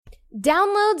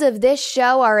Downloads of this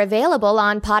show are available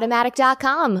on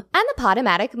Podomatic.com and the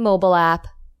Podomatic mobile app.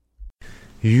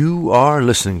 You are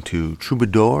listening to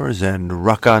Troubadours and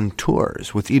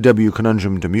Raconteurs with E.W.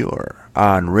 Conundrum Demure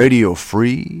on Radio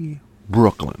Free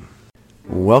Brooklyn.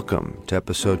 Welcome to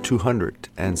episode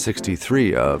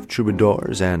 263 of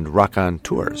Troubadours and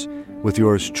Raconteurs with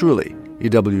yours truly,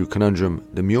 E.W. Conundrum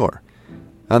Demure.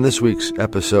 On this week's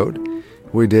episode,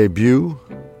 we debut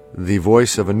the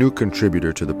voice of a new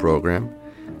contributor to the program,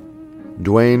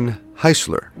 Dwayne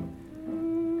Heisler.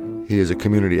 He is a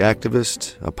community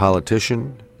activist, a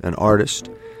politician, an artist,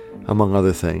 among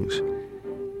other things.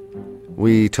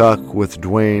 We talk with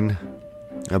Dwayne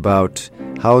about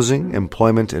housing,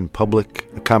 employment, and public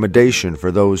accommodation for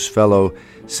those fellow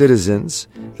citizens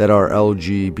that are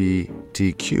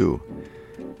LGBTQ.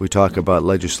 We talk about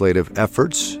legislative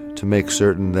efforts to make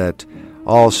certain that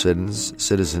all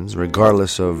citizens,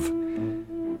 regardless of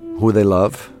who they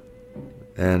love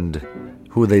and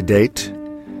who they date,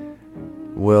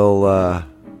 will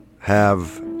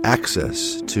have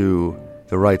access to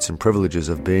the rights and privileges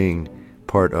of being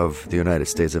part of the United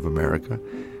States of America.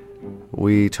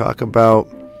 We talk about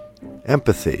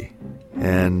empathy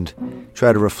and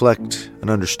try to reflect and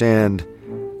understand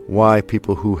why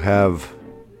people who have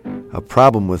a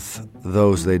problem with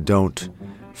those they don't,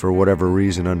 for whatever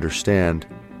reason, understand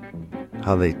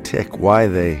how they tick, why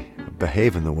they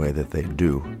behave in the way that they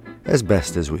do. As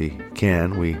best as we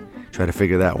can, we try to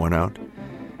figure that one out.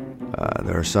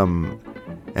 There are some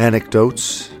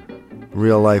anecdotes,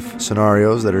 real-life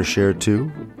scenarios that are shared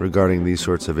too regarding these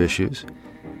sorts of issues.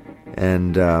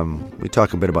 And we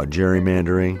talk a bit about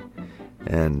gerrymandering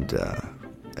and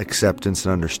acceptance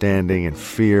and understanding and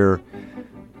fear,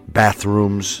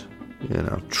 bathrooms,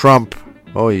 Trump.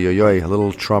 A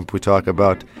little Trump. We talk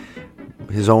about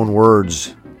his own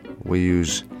words we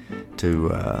use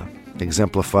to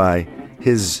exemplify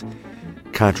his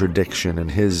contradiction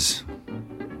and his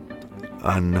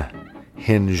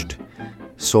unhinged,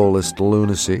 soulless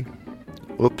lunacy.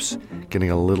 Oops, getting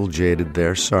a little jaded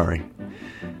there, sorry.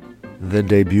 The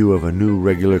debut of a new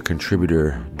regular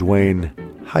contributor, Dwayne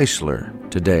Heisler,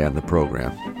 today on the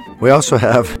program. We also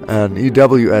have an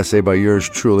EW essay by yours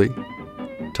truly,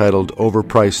 titled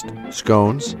Overpriced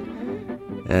Scones,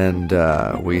 and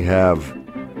we have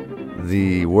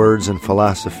the words and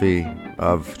philosophy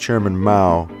of Chairman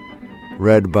Mao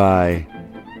read by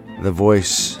the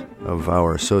voice of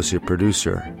our associate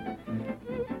producer,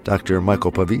 Dr.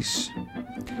 Michael Pavis,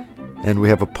 and we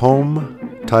have a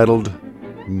poem titled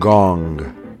Gong,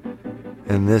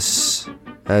 and this,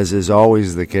 as is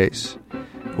always the case,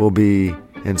 will be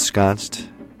ensconced,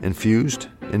 infused,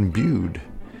 imbued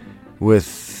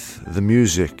with the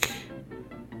music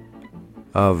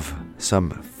of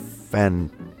some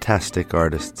fantastic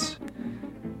artists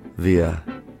via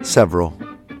several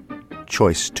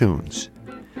choice tunes.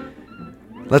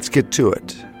 Let's get to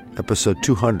it. Episode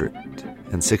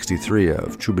 263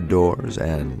 of Troubadours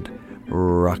and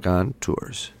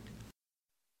Raconteurs.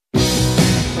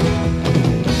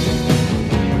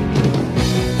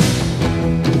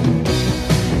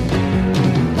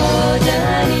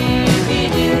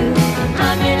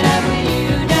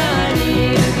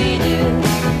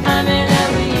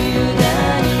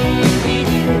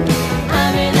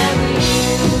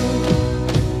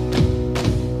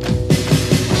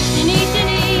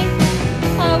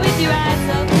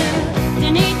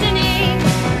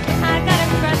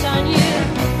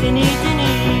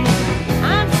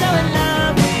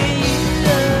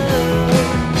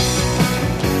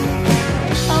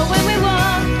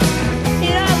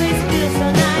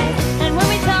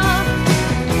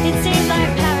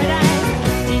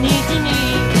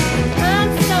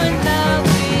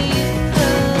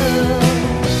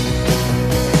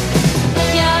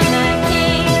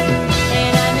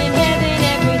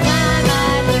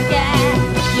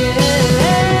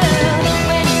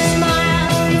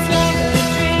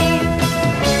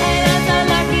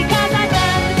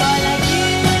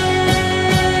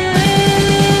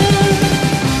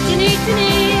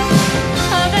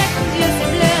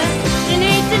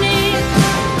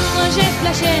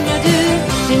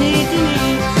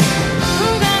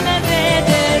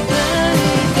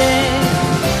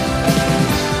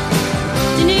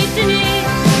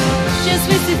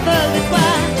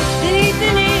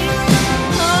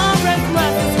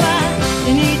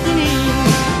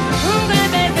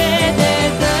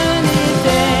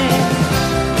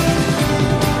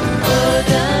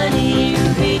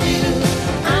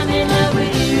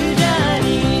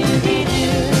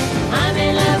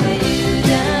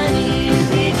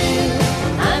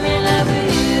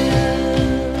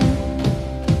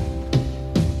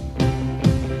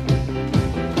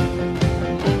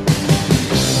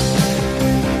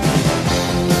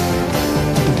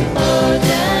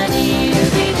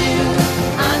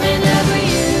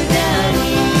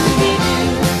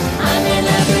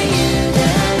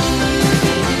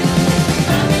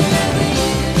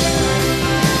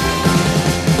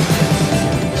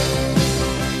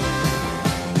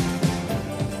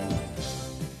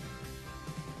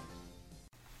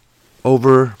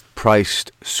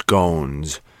 Overpriced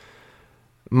scones.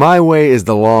 My way is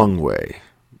the long way.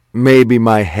 Maybe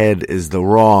my head is the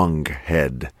wrong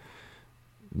head.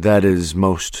 That is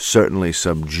most certainly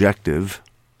subjective.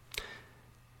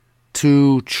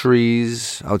 2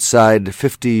 trees outside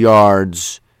 50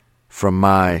 yards from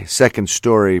my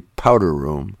second-story powder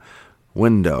room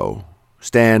window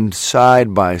stand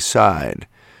side by side,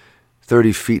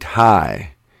 30 feet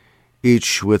high,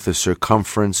 each with a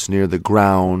circumference near the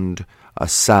ground, a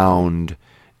sound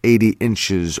 80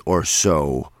 inches or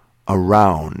so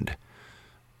around.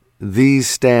 These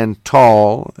stand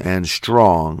tall and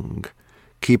strong,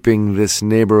 keeping this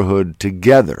neighborhood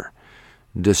together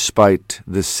despite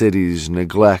the city's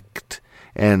neglect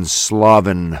and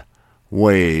sloven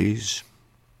ways.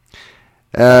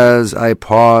 As I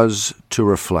pause to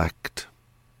reflect,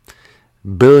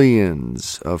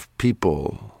 billions of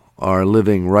people are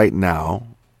living right now,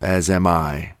 as am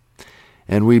I,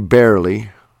 and we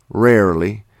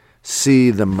rarely,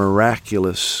 see the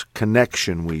miraculous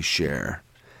connection we share,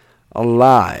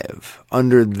 alive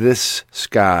under this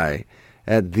sky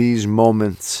at these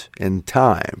moments in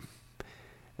time,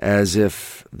 as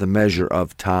if the measure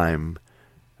of time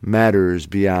matters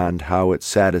beyond how it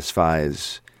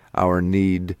satisfies our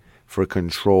need for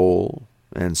control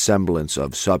and semblance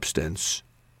of substance.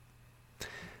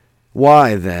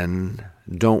 Why, then,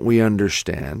 don't we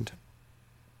understand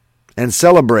and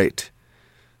celebrate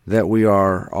that we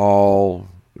are all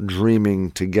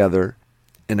dreaming together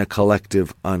in a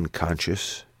collective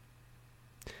unconscious?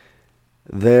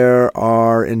 There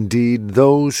are indeed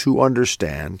those who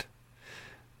understand.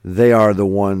 They are the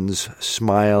ones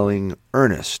smiling,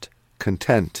 earnest,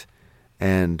 content,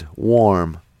 and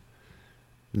warm.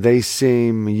 They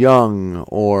seem young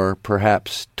or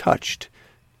perhaps touched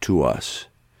to us.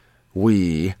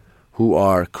 We, who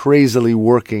are crazily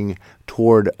working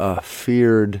toward a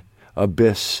feared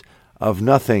abyss of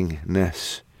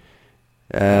nothingness,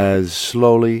 as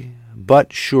slowly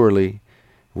but surely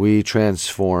we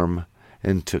transform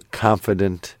into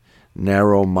confident,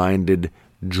 narrow-minded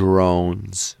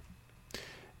drones,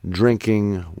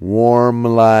 drinking warm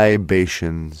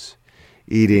libations,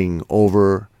 eating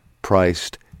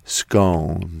overpriced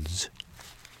scones.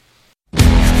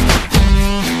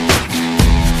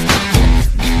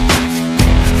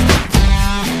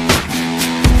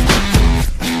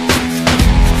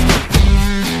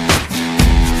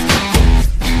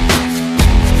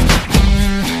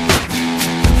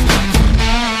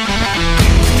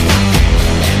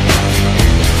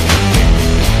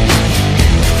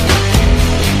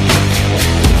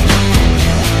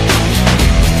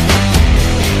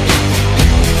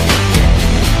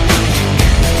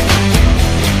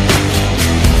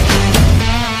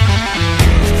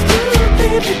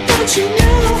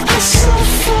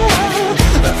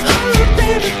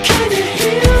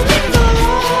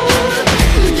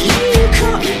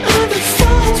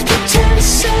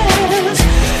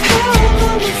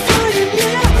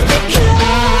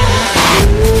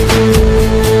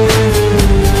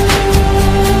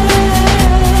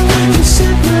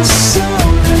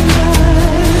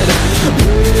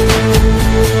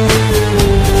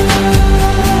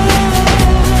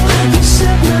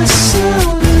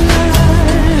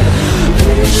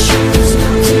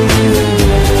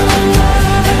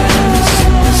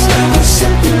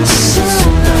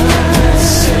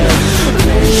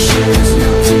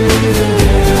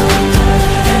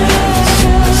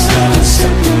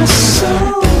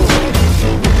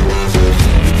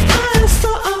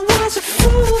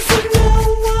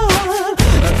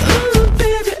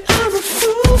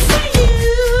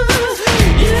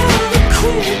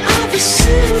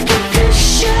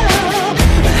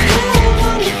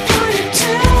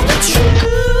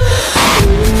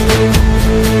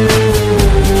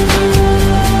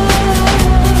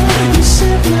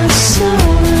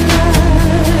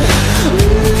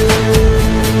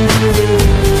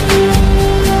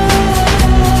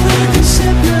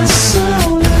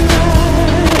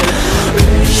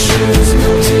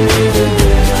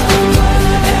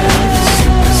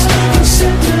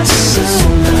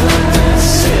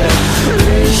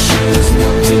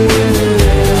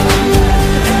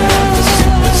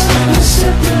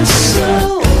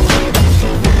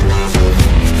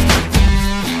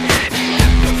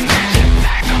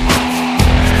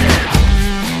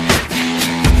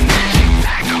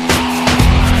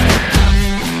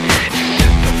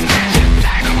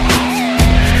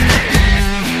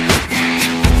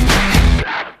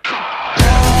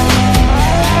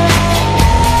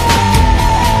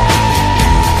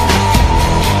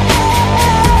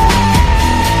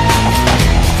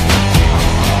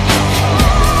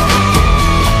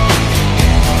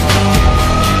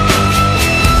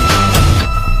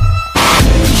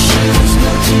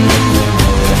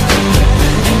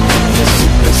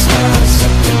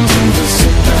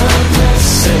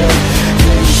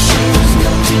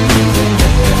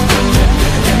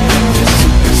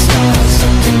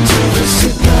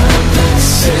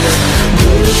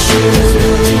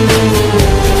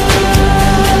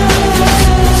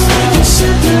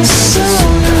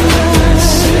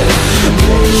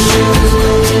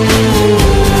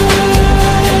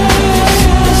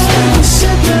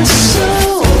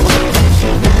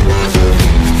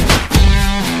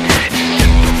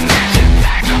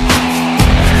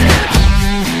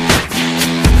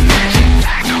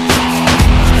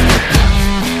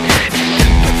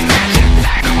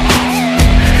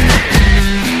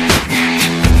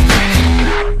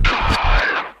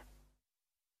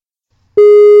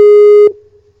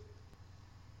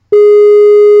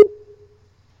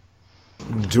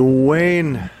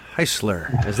 Dwayne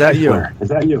Heisler. Is that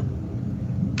you?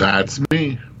 That's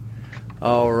me.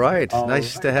 All right.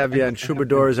 Nice to have you on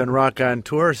Troubadours and Rock on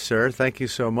Tour, sir. Thank you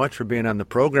so much for being on the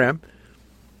program.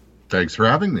 Thanks for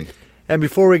having me. And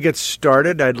before we get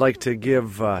started, I'd like to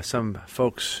give some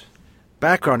folks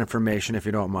background information, if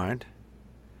you don't mind.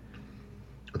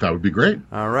 That would be great.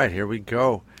 All right, here we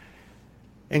go.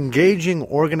 Engaging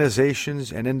organizations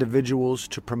and individuals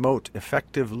to promote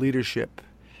effective leadership,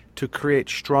 to create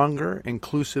stronger,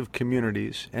 inclusive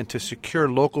communities, and to secure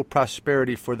local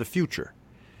prosperity for the future.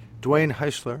 Dwayne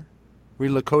Heisler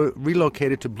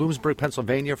relocated to Bloomsburg,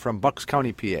 Pennsylvania from Bucks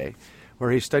County, PA,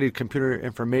 where he studied computer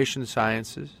information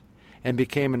sciences and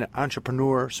became an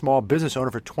entrepreneur, small business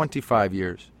owner for 25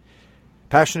 years.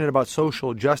 Passionate about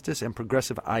social justice and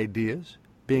progressive ideas,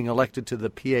 being elected to the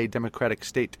PA Democratic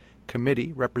State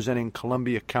Committee representing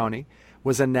Columbia County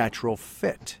was a natural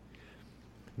fit.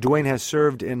 Dwayne has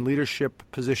served in leadership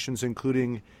positions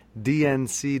including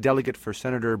DNC delegate for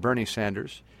Senator Bernie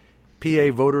Sanders,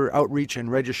 PA Voter Outreach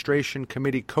and Registration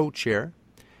Committee co-chair,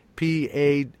 PA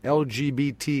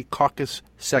LGBT Caucus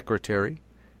Secretary,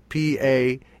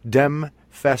 PA Dem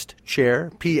Fest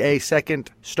Chair, PA Second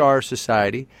Star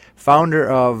Society, founder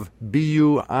of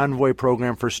BU Envoy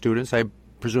Program for Students, I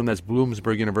presume that's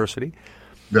Bloomsburg University.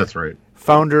 That's right.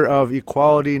 Founder of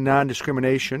Equality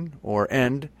Non-Discrimination, or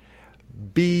END,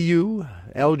 BU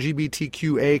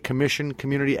LGBTQA Commission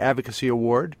Community Advocacy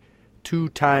Award,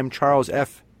 two-time Charles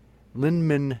F.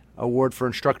 Lindman Award for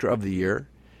Instructor of the Year,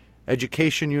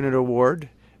 Education Unit Award,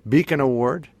 Beacon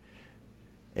Award,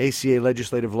 ACA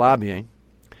Legislative Lobbying,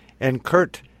 and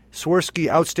Kurt Swirsky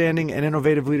Outstanding and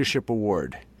Innovative Leadership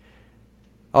Award.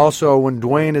 Also, when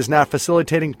Dwayne is not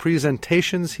facilitating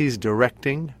presentations, he's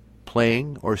directing,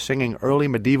 playing, or singing early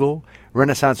medieval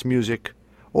Renaissance music,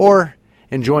 or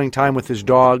enjoying time with his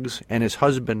dogs and his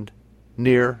husband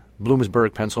near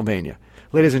Bloomsburg, Pennsylvania.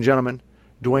 Ladies and gentlemen,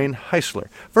 Dwayne Heisler.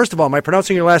 First of all, am I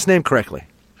pronouncing your last name correctly?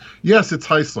 Yes, it's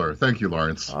Heisler. Thank you,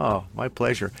 Lawrence. Oh, my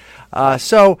pleasure.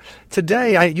 So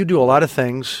today, you do a lot of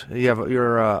things.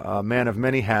 You're a man of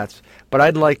many hats, but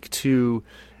I'd like to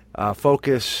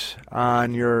focus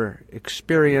on your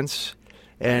experience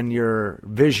and your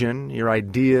vision, your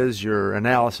ideas, your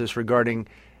analysis regarding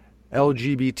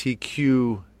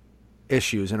LGBTQ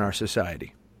issues in our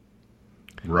society.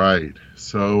 Right.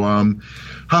 So,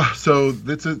 so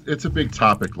it's a big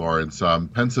topic, Lawrence.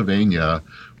 Pennsylvania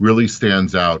really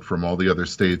stands out from all the other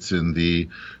states in the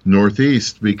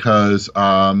Northeast because,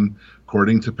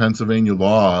 according to Pennsylvania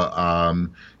law,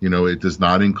 it does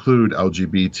not include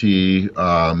LGBT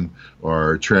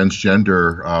or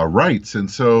transgender rights, and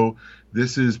so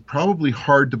this is probably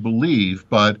hard to believe,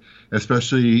 but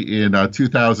especially in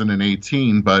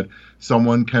 2018, but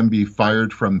someone can be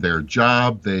fired from their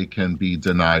job, they can be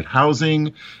denied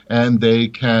housing, and they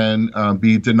can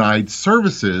be denied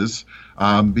services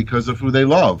because of who they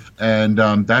love. And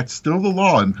that's still the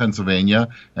law in Pennsylvania,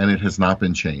 and it has not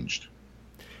been changed.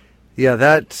 Yeah,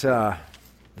 that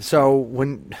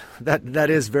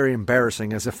is very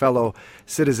embarrassing as a fellow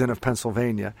citizen of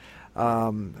Pennsylvania.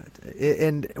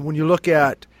 And when you look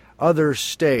at other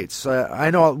states,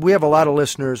 I know we have a lot of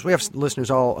listeners. We have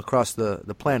listeners all across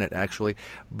the planet, actually,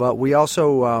 but we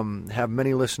also have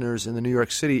many listeners in the New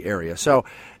York City area. So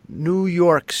New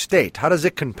York State, how does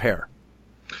it compare?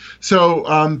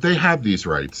 So they have these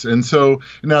rights. And so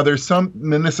now there's some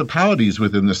municipalities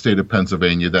within the state of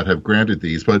Pennsylvania that have granted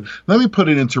these, but let me put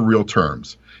it into real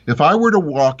terms. If I were to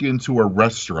walk into a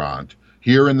restaurant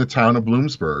here in the town of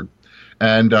Bloomsburg,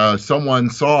 and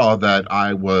someone saw that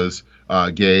I was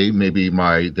gay, maybe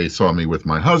they saw me with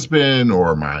my husband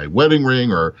or my wedding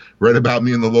ring or read about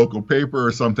me in the local paper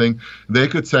or something, they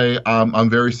could say,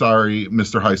 I'm very sorry,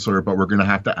 Mr. Heisler, but we're going to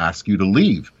have to ask you to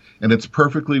leave. And it's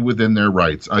perfectly within their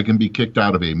rights. I can be kicked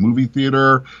out of a movie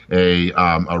theater,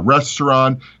 a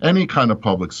restaurant, any kind of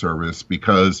public service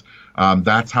because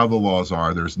that's how the laws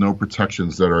are. There's no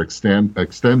protections that are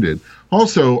extended.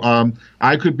 Also,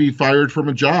 I could be fired from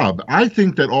a job. I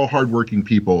think that all hardworking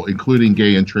people, including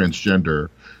gay and transgender,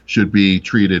 should be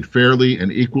treated fairly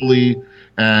and equally.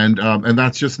 And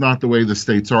that's just not the way the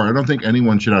states are. I don't think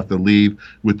anyone should have to leave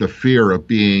with the fear of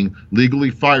being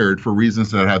legally fired for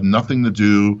reasons that have nothing to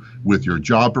do with your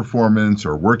job performance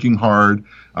or working hard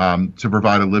to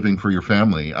provide a living for your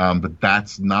family. But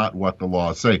that's not what the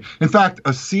laws say. In fact,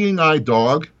 a seeing eye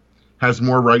dog has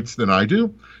more rights than I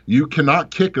do. You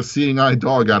cannot kick a seeing eye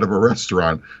dog out of a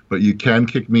restaurant, but you can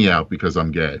kick me out because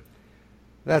I'm gay.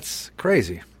 That's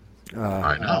crazy.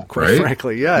 I know, quite right?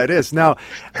 frankly, yeah, it is. Now,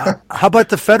 how about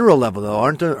the federal level, though?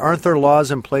 Aren't there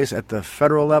laws in place at the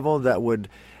federal level that would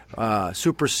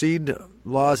supersede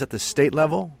laws at the state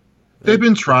level? They've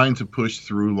been trying to push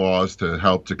through laws to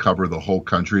help to cover the whole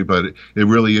country, but it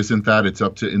really isn't that. It's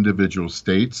up to individual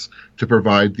states to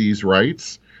provide these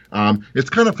rights. It's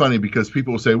kind of funny because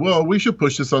people will say, well, we should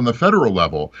push this on the federal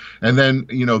level. And then,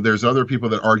 there's other people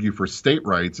that argue for state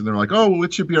rights, and they're like, oh, well,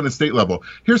 it should be on the state level.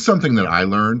 Here's something that I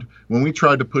learned. When we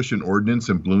tried to push an ordinance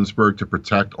in Bloomsburg to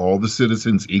protect all the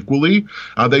citizens equally,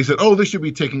 they said, oh, this should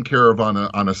be taken care of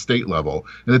on a state level.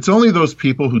 And it's only those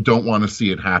people who don't want to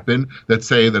see it happen that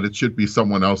say that it should be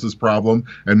someone else's problem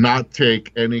and not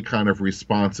take any kind of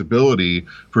responsibility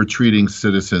for treating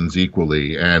citizens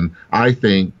equally. And I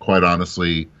think, quite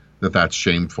honestly, that's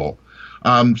shameful.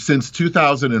 Since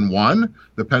 2001,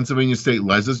 the Pennsylvania State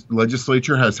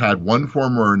Legislature has had one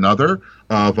form or another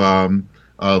of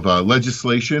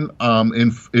legislation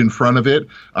in front of it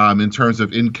in terms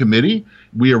of in committee.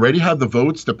 We already have the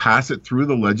votes to pass it through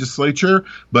the legislature,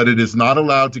 but it is not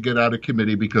allowed to get out of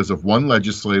committee because of one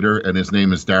legislator, and his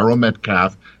name is Darrell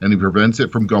Metcalfe, and he prevents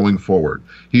it from going forward.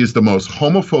 He is the most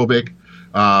homophobic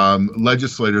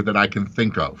legislator that I can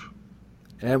think of.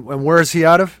 And where is he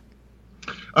out of?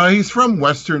 He's from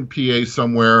Western PA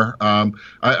somewhere.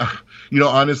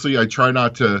 Honestly, I try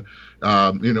not to,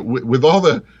 with all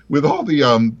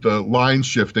the line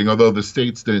shifting, although the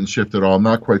states didn't shift at all. I'm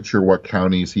not quite sure what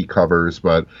counties he covers,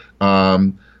 but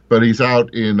he's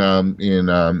out in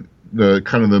the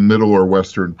kind of the middle or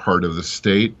western part of the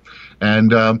state,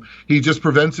 and he just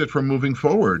prevents it from moving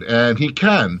forward, and he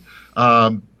can.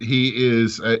 He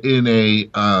is in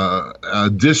a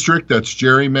district that's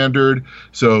gerrymandered,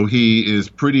 so he is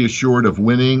pretty assured of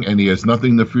winning, and he has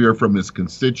nothing to fear from his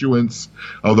constituents.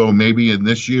 Although maybe in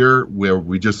this year, where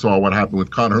we just saw what happened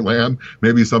with Connor Lamb,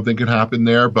 maybe something can happen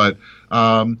there. But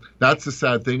that's the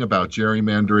sad thing about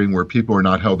gerrymandering, where people are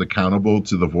not held accountable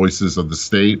to the voices of the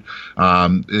state.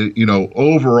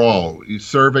 Overall,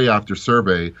 survey after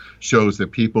survey shows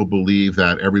that people believe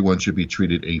that everyone should be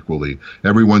treated equally.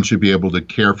 Everyone should be able to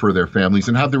care for their families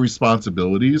and have the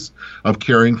responsibilities of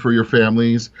caring for your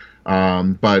families.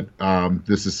 But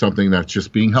this is something that's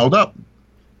just being held up.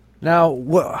 Now,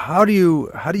 how do you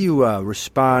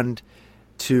respond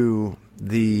to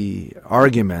the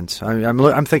argument?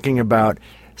 I'm thinking about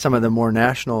some of the more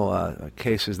national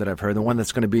cases that I've heard. The one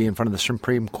that's going to be in front of the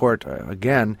Supreme Court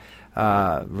again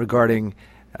regarding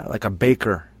like a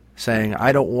baker saying,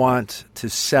 I don't want to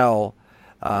sell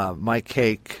my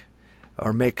cake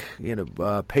or make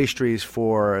pastries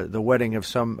for the wedding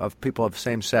of people of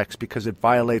same sex because it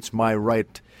violates my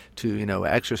right to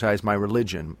exercise my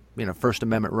religion, First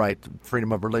Amendment right,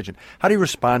 freedom of religion. How do you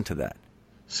respond to that?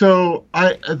 So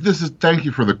thank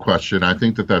you for the question. I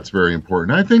think that's very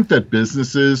important. I think that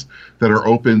businesses that are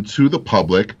open to the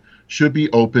public should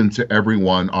be open to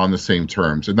everyone on the same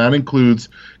terms. And that includes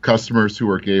customers who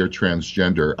are gay or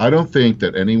transgender. I don't think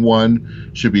that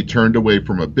anyone should be turned away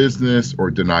from a business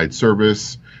or denied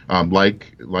service,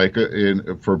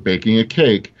 for baking a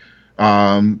cake,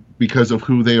 because of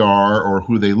who they are or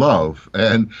who they love.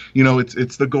 And,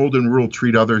 it's the golden rule,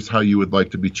 treat others how you would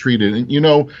like to be treated.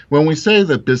 And, when we say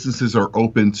that businesses are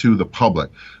open to the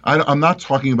public, I'm not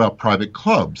talking about private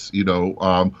clubs,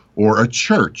 or a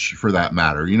church for that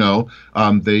matter.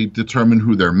 They determine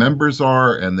who their members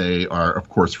are, and they are, of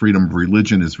course, freedom of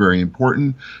religion is very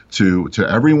important to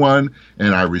everyone,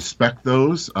 and I respect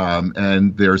those.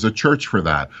 And there's a church for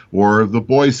that, or the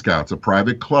Boy Scouts, a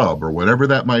private club, or whatever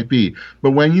that might be.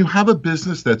 But when you have a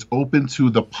business that's open to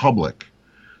the public,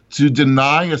 to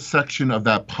deny a section of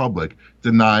that public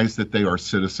denies that they are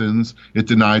citizens. It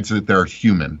denies that they're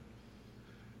human.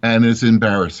 And it's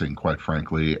embarrassing, quite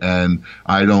frankly. And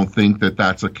I don't think that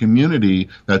that's a community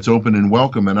that's open and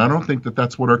welcome. And I don't think that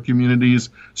that's what our communities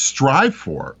strive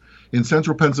for. In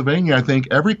central Pennsylvania, I think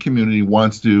every community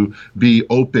wants to be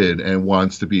open and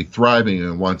wants to be thriving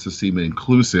and wants to seem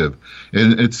inclusive.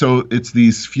 And it's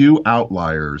these few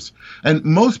outliers. And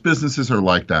most businesses are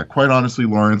like that. Quite honestly,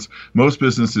 Lawrence, most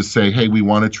businesses say, hey, we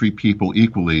want to treat people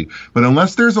equally. But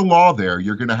unless there's a law there,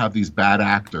 you're going to have these bad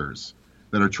actors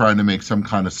that are trying to make some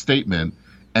kind of statement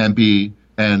and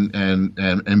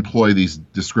employ these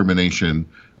discrimination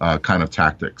kind of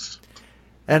tactics.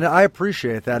 And I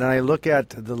appreciate that, and I look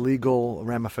at the legal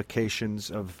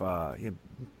ramifications of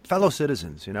fellow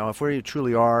citizens. If we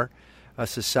truly are a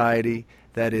society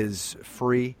that is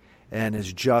free and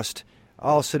is just,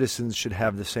 all citizens should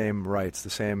have the same rights, the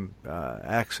same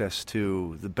access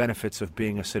to the benefits of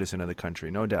being a citizen of the country,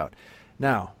 no doubt.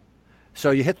 Now,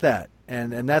 so you hit that,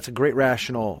 and that's a great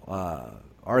rational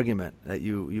argument that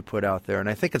you put out there, and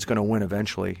I think it's going to win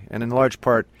eventually. And in large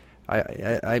part,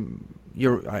 I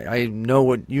know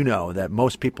what you know, that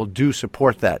most people do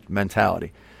support that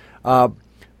mentality.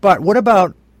 But what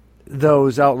about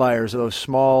those outliers, those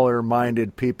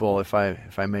smaller-minded people, if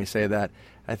I may say that?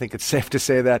 I think it's safe to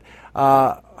say that.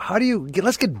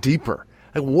 Let's get deeper.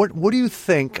 Like, what do you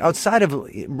think, outside of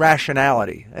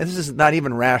rationality, and this is not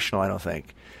even rational, I don't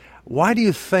think, why do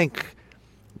you think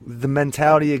the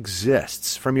mentality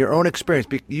exists from your own experience?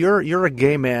 You're a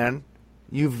gay man.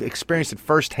 You've experienced it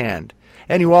firsthand.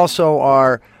 And you also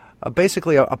are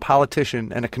basically a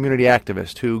politician and a community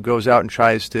activist who goes out and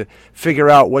tries to figure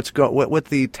out what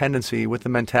the tendency, what the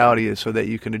mentality is, so that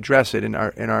you can address it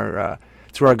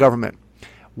through our government.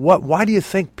 Why do you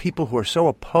think people who are so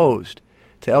opposed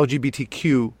to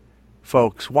LGBTQ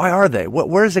folks, why are they?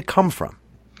 Where does it come from?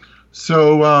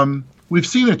 So we've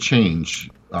seen a change,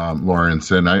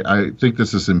 Lawrence, and I think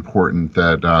this is important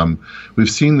that we've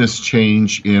seen this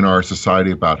change in our society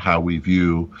about how we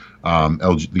view the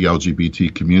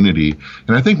LGBT community.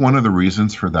 And I think one of the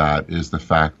reasons for that is the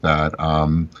fact that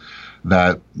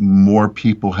that more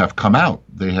people have come out.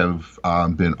 They have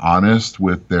been honest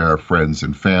with their friends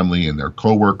and family and their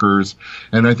coworkers.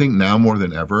 And I think now more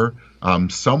than ever,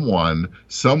 someone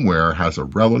somewhere has a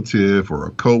relative or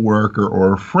a coworker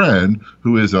or a friend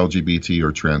who is LGBT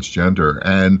or transgender.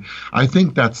 And I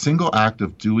think that single act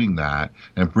of doing that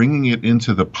and bringing it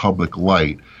into the public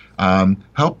light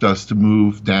helped us to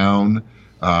move down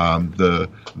the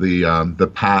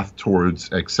path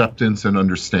towards acceptance and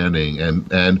understanding.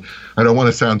 And I don't want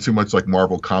to sound too much like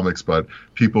Marvel Comics, but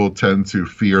people tend to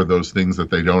fear those things that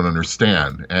they don't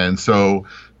understand. And so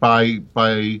by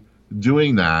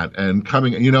doing that and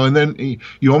coming, and then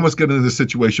you almost get into the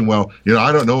situation, well,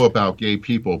 I don't know about gay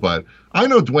people, but I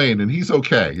know Dwayne and he's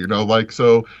okay,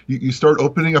 so you start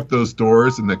opening up those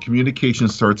doors and the communication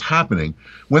starts happening.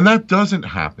 When that doesn't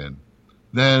happen,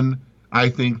 then I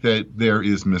think that there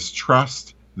is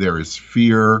mistrust, there is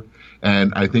fear,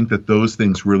 and I think that those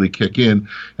things really kick in.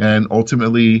 And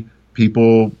ultimately,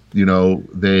 people,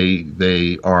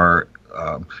 they are,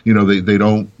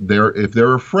 if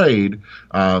they're afraid,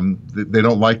 they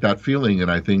don't like that feeling. And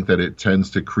I think that it tends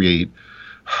to create,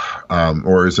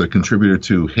 or is a contributor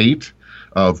to hate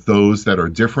of those that are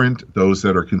different, those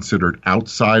that are considered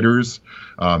outsiders.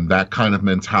 That kind of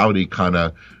mentality kind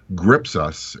of grips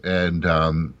us, and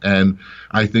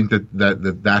I think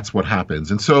that's what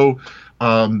happens. And so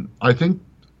I think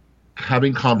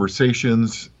having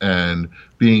conversations and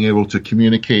being able to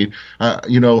communicate,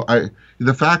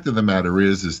 the fact of the matter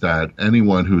is that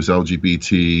anyone who's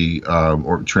LGBT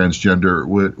or transgender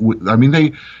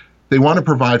they want to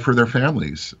provide for their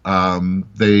families.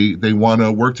 They want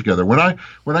to work together. When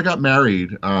I got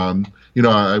married, I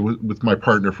was with my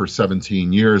partner for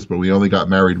 17 years, but we only got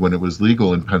married when it was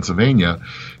legal in Pennsylvania.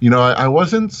 I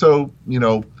wasn't so,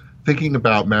 thinking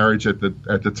about marriage at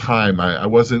the time.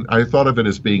 I thought of it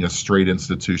as being a straight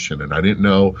institution, and I didn't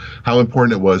know how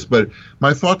important it was. But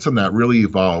my thoughts on that really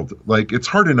evolved. Like, it's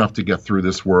hard enough to get through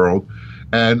this world,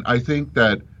 and I think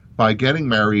that by getting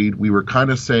married, we were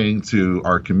kind of saying to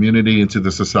our community and to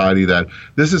the society that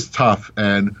this is tough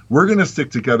and we're going to stick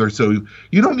together. So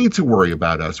you don't need to worry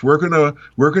about us. We're going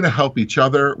to help each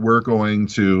other. We're going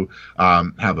to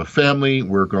have a family.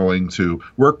 We're going to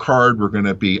work hard. We're going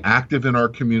to be active in our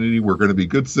community. We're going to be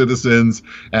good citizens,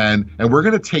 and we're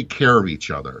going to take care of each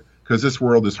other, because this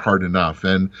world is hard enough.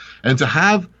 And to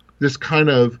have this kind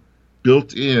of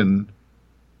built-in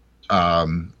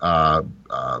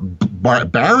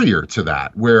barrier to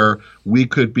that, where we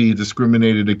could be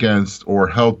discriminated against or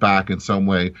held back in some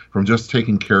way from just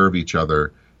taking care of each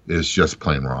other, is just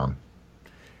plain wrong.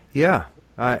 Yeah.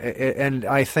 And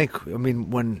I think,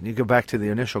 when you go back to the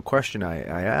initial question I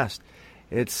asked,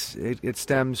 it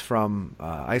stems from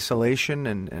isolation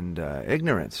and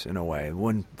ignorance, in a way.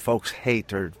 When folks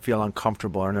hate or feel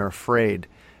uncomfortable and they're afraid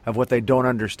of what they don't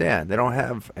understand, they don't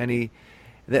have any.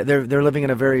 They're living in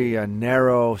a very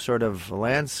narrow sort of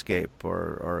landscape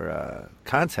or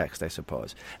context, I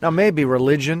suppose. Now, maybe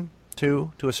religion,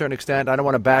 too, to a certain extent. I don't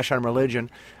want to bash on religion.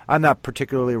 I'm not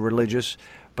particularly religious,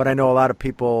 but I know a lot of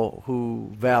people who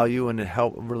value and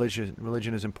help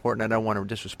religion is important. I don't want to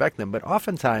disrespect them. But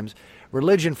oftentimes,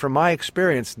 religion, from my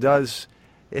experience, does,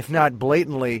 if not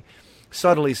blatantly,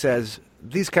 subtly says,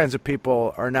 these kinds of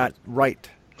people are not right.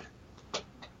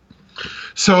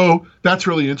 So that's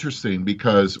really interesting,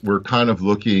 because we're kind of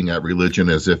looking at religion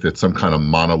as if it's some kind of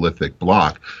monolithic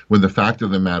block, when the fact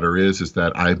of the matter is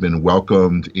that I've been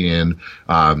welcomed in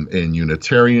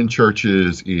Unitarian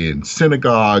churches, in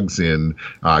synagogues, in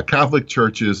Catholic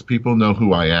churches. People know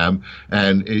who I am,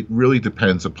 and it really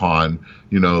depends upon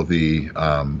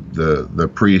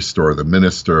the priest or the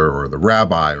minister or the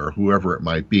rabbi or whoever it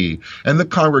might be, and the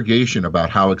congregation about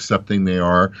how accepting they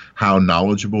are, how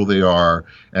knowledgeable they are,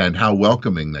 and how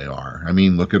welcoming they are. I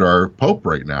mean, look at our Pope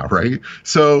right now, right?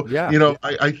 So,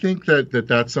 I think that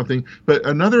that's something. But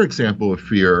another example of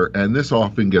fear, and this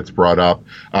often gets brought up,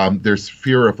 there's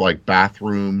fear of like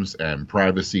bathrooms and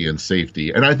privacy and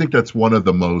safety. And I think that's one of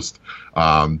the most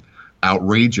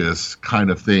outrageous kind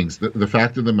of things. The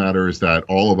fact of the matter is that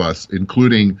all of us,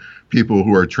 including people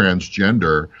who are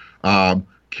transgender,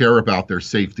 care about their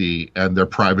safety and their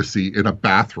privacy in a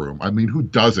bathroom. I mean, who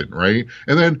doesn't, right?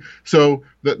 And then, so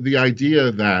the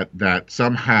idea that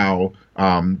somehow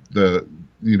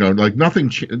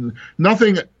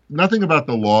nothing about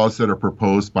the laws that are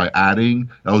proposed by adding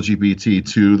LGBT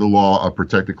to the law of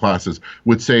protected classes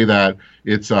would say that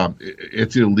it's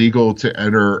illegal to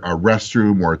enter a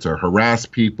restroom or to harass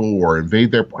people or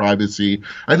invade their privacy.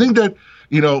 I think that,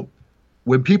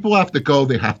 when people have to go,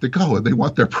 they have to go, and they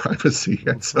want their privacy.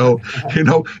 And so,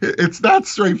 it's not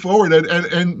straightforward,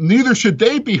 and neither should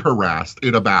they be harassed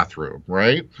in a bathroom,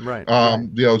 right? Right.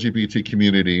 The LGBT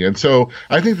community. And so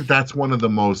I think that that's one of the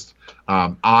most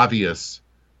obvious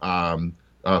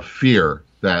fear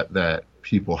that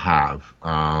people have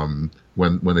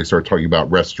when they start talking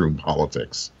about restroom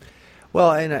politics.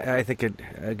 Well, and I think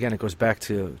it goes back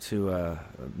to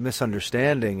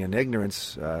misunderstanding and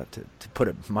ignorance, to put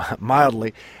it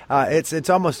mildly. It's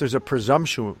almost, there's a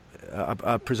presumption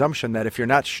that if you're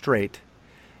not straight,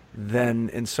 then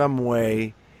in some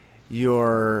way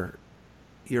you're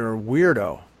a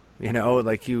weirdo.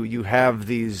 Like you have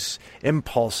these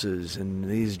impulses and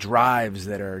these drives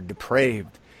that are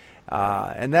depraved,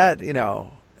 and that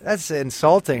that's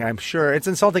insulting. I'm sure it's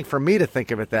insulting for me to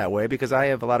think of it that way, because I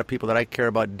have a lot of people that I care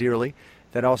about dearly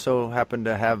that also happen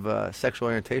to have sexual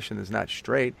orientation that's not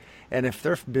straight, and if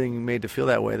they're being made to feel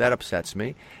that way, that upsets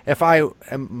me. If I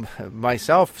am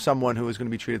myself someone who is going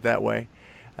to be treated that way,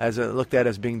 looked at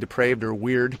as being depraved or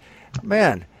weird,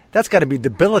 man, that's got to be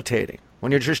debilitating.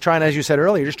 When you're just trying, as you said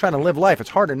earlier, you're just trying to live life.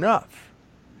 It's hard enough.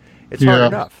 It's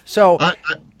hard enough. So I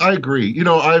agree.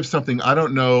 I have something, I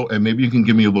don't know, and maybe you can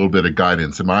give me a little bit of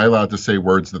guidance. Am I allowed to say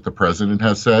words that the president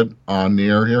has said on the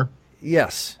air here?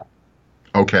 Yes.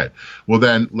 Okay. Well,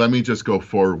 then let me just go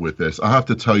forward with this. I have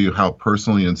to tell you how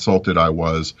personally insulted I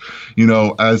was,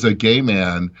 as a gay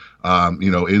man,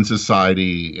 in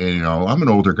society, and, I'm an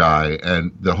older guy,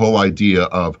 and the whole idea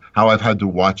of how I've had to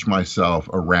watch myself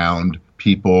around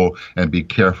people and be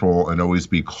careful and always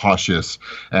be cautious,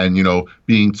 and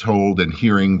being told and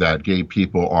hearing that gay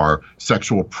people are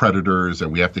sexual predators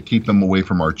and we have to keep them away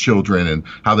from our children, and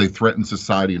how they threaten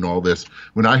society and all this.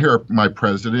 When I hear my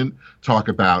president talk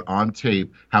about on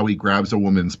tape how he grabs a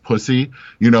woman's pussy,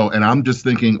 and I'm just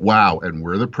thinking, wow, and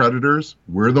we're the predators,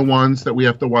 we're the ones that we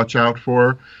have to watch out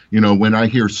for. When I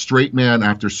hear straight man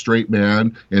after straight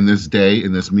man in this day,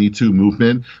 in this Me Too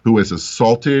movement, who has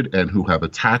assaulted and who have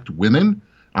attacked women,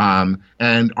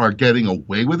 and are getting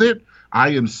away with it, I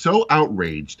am so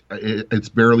outraged. It's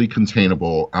barely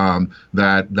containable.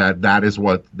 That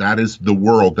is the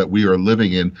world that we are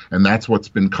living in, and that's what's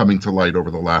been coming to light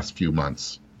over the last few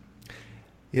months.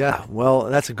 Yeah, well,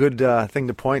 that's a good thing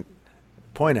to point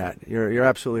at. You're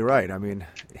absolutely right. I mean,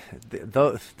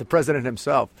 the president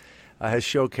himself has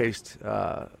showcased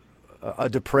a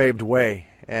depraved way,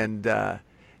 and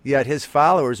yet his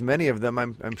followers, many of them,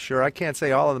 I'm sure, I can't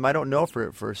say all of them, I don't know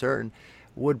for certain,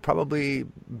 would probably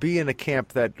be in a camp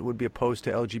that would be opposed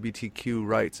to LGBTQ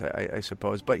rights, I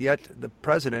suppose. But yet the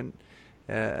president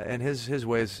and his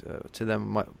ways to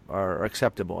them are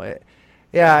acceptable.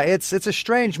 It's a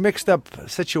strange, mixed-up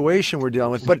situation we're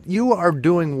dealing with, but you are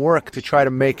doing work to try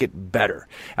to make it better.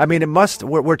 I mean,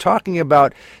 we're talking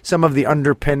about some of the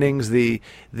underpinnings, the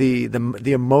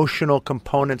emotional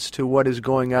components to what is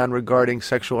going on regarding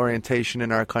sexual orientation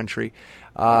in our country,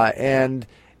 and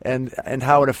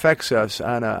how it affects us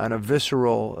on a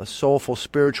visceral, a soulful,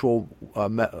 spiritual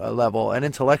level, and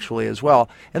intellectually as well.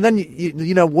 And then,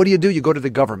 what do? You go to the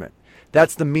government.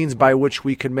 That's the means by which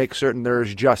we can make certain there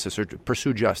is justice or to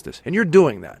pursue justice. And you're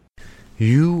doing that.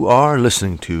 You are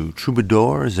listening to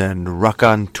Troubadours and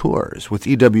Raconteurs with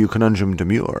E.W. Conundrum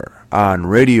Demure on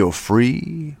Radio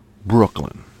Free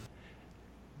Brooklyn.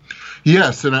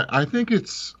 Yes, and I think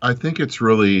it's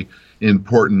really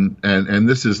important, and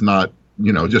this is not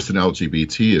just an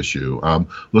LGBT issue.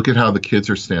 Look at how the kids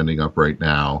are standing up right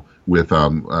now with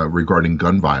regarding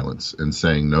gun violence and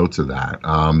saying no to that.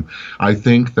 I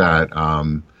think that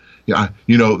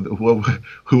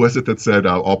who was it that said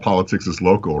all politics is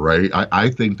local, right? I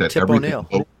think that Tip O'Neill.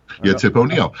 Tip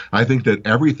O'Neill. I think that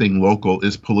everything local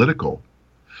is political.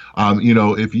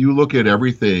 If you look at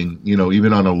everything,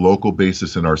 even on a local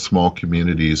basis in our small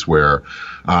communities where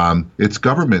it's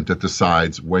government that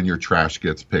decides when your trash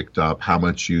gets picked up, how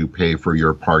much you pay for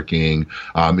your parking,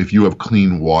 if you have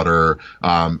clean water,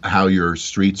 how your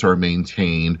streets are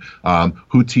maintained,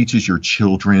 who teaches your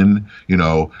children,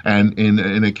 and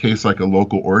in a case like a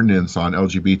local ordinance on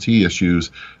LGBT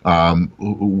issues,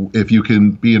 if you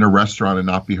can be in a restaurant and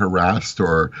not be harassed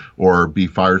or be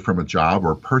fired from a job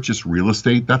or purchase real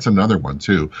estate, that's another one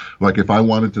too. Like if I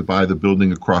wanted to buy the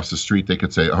building across the street, they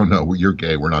could say, oh no, you're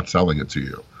gay, we're not selling it to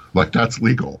you. Like that's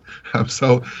legal.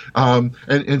 So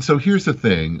here's the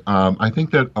thing. I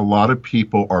think that a lot of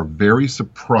people are very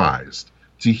surprised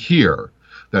to hear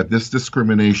that this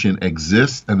discrimination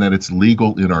exists and that it's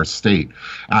legal in our state.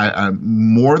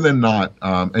 More than not,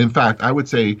 in fact, I would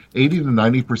say 80 to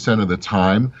 90% of the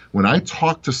time, when I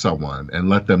talk to someone and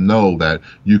let them know that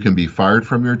you can be fired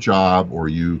from your job or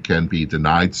you can be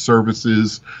denied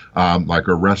services, like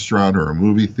a restaurant or a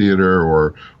movie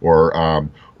theater,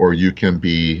 or you can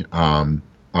be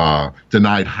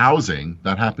denied housing.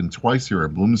 That happened twice here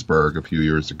in Bloomsburg a few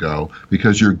years ago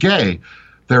because you're gay.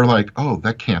 They're like, oh,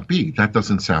 that can't be. That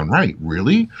doesn't sound right.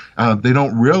 Really? They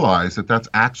don't realize that that's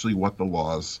actually what the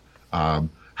laws, how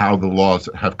the laws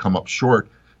have come up short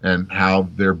and how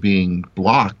they're being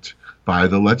blocked by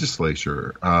the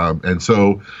legislature. And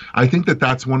so I think that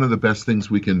that's one of the best things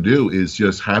we can do is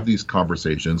just have these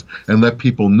conversations and let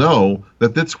people know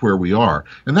that that's where we are.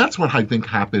 And that's what I think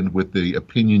happened with the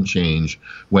opinion change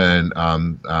when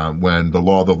the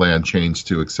law of the land changed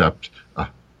to accept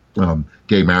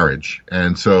gay marriage.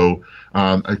 And so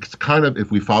it's kind of,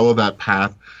 if we follow that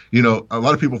path, a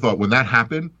lot of people thought when that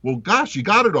happened, well, gosh, you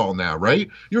got it all now, right?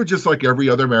 You're just like every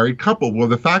other married couple. Well,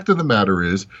 the fact of the matter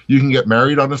is you can get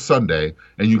married on a Sunday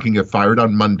and you can get fired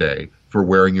on Monday for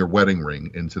wearing your wedding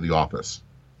ring into the office.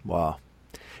 Wow.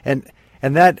 And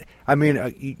that, I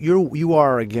mean, you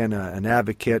are, again, an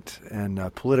advocate and a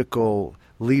political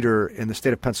leader in the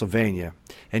state of Pennsylvania.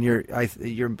 And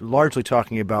you're largely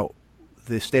talking about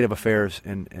the state of affairs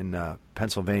in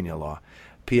Pennsylvania law,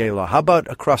 PA law. How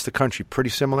about across the country?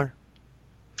 Pretty similar?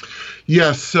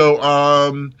 Yes.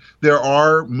 So there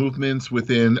are movements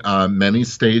within many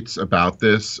states about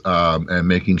this and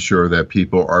making sure that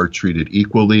people are treated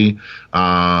equally.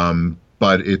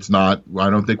 But it's not,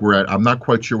 I don't think I'm not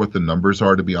quite sure what the numbers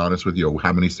are, to be honest with you,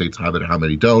 how many states have it, how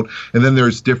many don't. And then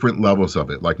there's different levels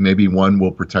of it. Like maybe one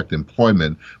will protect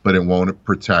employment, but it won't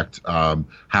protect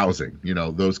housing,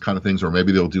 those kind of things. Or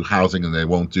maybe they'll do housing and they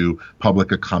won't do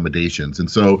public accommodations. And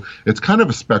so it's kind of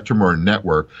a spectrum or a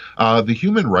network. The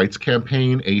Human Rights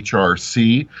Campaign,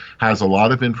 HRC, has a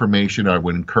lot of information. I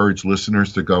would encourage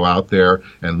listeners to go out there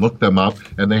and look them up.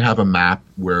 And they have a map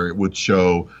where it would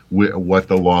show what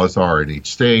the laws are in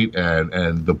each state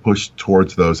and the push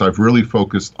towards those. I've really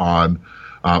focused on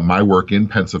my work in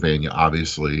Pennsylvania,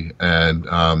 obviously, and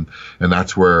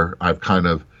that's where I've kind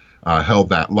of held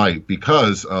that light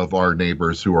because of our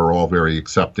neighbors who are all very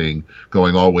accepting,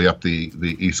 going all the way up the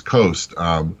East Coast,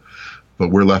 but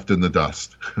we're left in the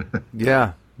dust.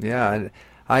 Yeah.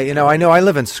 I know I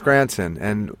live in Scranton,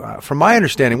 and from my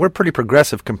understanding, we're pretty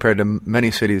progressive compared to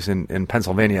many cities in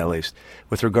Pennsylvania, at least,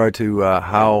 with regard to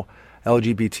how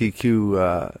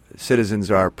LGBTQ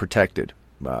citizens are protected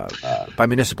by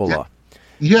municipal law.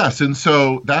 Yes, and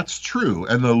so that's true.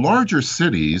 And the larger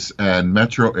cities and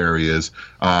metro areas,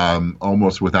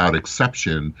 almost without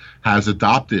exception, has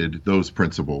adopted those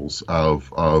principles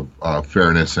of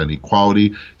fairness and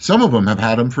equality. Some of them have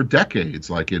had them for decades,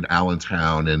 like in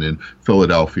Allentown and in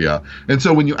Philadelphia. And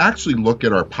so when you actually look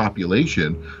at our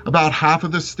population, about half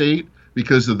of the state,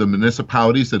 because of the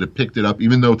municipalities that have picked it up,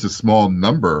 even though it's a small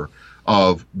number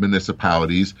of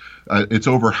municipalities, it's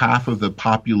over half of the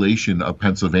population of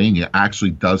Pennsylvania actually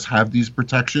does have these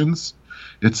protections.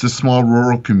 It's the small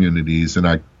rural communities, and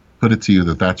I put it to you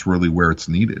that that's really where it's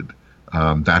needed.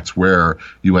 That's where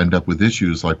you end up with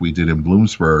issues like we did in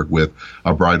Bloomsburg with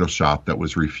a bridal shop that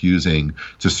was refusing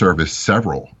to service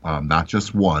several, not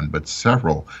just one, but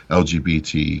several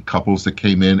LGBT couples that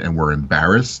came in and were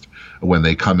embarrassed when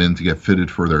they come in to get fitted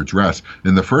for their dress.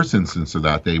 In the first instance of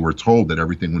that, they were told that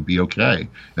everything would be okay.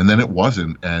 And then it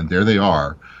wasn't, and there they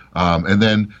are. And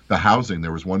then the housing,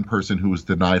 there was one person who was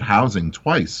denied housing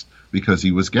twice because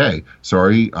he was gay.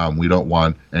 Sorry, we don't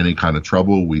want any kind of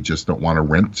trouble. We just don't want to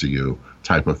rent to you,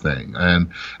 type of thing.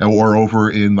 Or over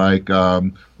in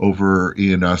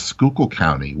Schuylkill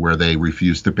County, where they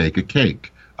refused to bake a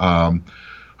cake.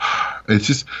 It's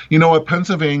just, what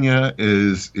Pennsylvania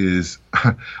is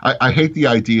I hate the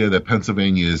idea that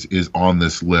Pennsylvania is on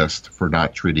this list for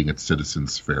not treating its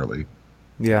citizens fairly.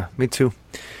 Yeah, me too.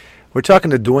 We're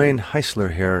talking to Dwayne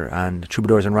Heisler here on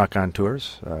Troubadours and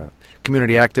Raconteurs,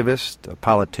 community activist, a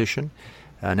politician,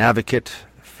 an advocate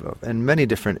in many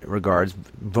different regards,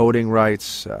 voting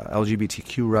rights,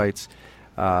 LGBTQ rights,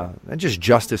 and just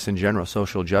justice in general,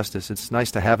 social justice. It's nice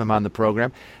to have him on the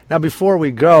program. Now, before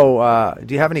we go,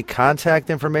 do you have any contact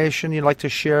information you'd like to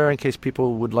share in case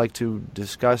people would like to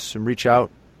discuss and reach out?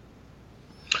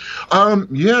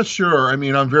 Yeah, sure. I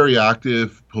mean, I'm very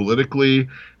active politically,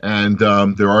 and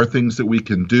there are things that we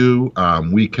can do.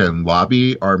 We can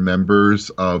lobby our members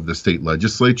of the state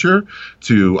legislature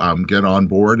to get on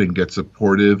board and get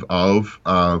supportive of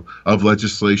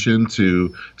legislation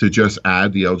to just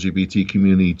add the LGBT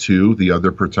community to the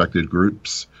other protected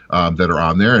groups that are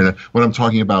on there. And what I'm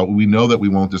talking about, we know that we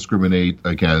won't discriminate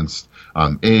against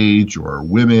age or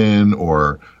women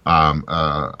or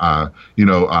the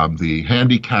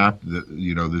handicapped,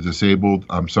 the disabled.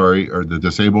 Or the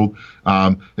disabled,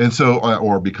 and so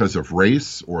or because of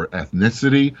race or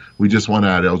ethnicity, we just want to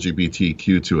add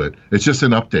LGBTQ to it. It's just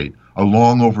an update, a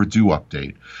long overdue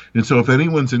update. And so if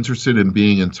anyone's interested in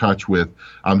being in touch with,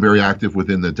 I'm very active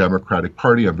within the Democratic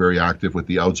Party. I'm very active with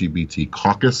the LGBT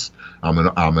caucus. I'm an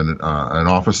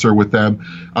officer with them.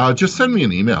 Just send me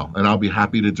an email, and I'll be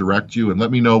happy to direct you and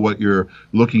let me know what you're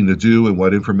looking to do and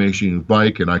what information you'd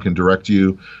like, and I can direct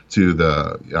you to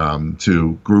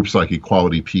to groups like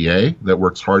Equality PA that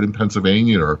works hard in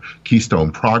Pennsylvania, or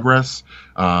Keystone Progress,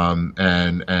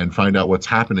 and find out what's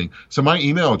happening. So my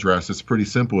email address is pretty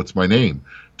simple. It's my name,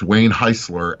 Dwayne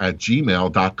Heisler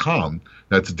 @gmail.com.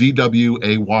 That's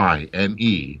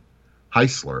DWAYNE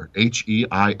Heisler,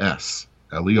 HEISLER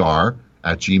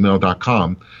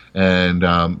 @gmail.com, and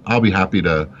I'll be happy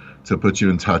to put you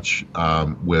in touch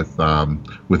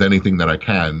with anything that I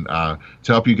can to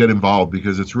help you get involved,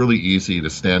 because it's really easy to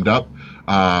stand up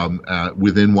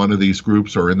within one of these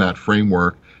groups or in that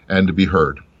framework and to be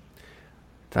heard.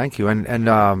 Thank you. And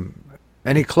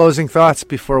any closing thoughts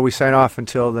before we sign off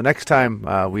until the next time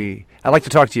I'd like to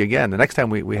talk to you again, the next time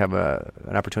we have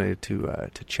an opportunity to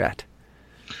chat.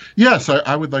 Yes,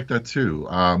 I would like that too.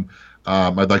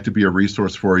 I'd like to be a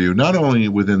resource for you, not only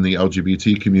within the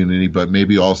LGBT community, but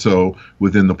maybe also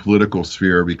within the political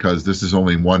sphere, because this is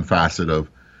only one facet of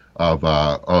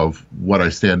what I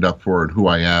stand up for and who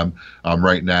I am.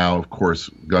 Right now, of course,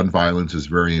 gun violence is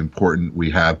very important. We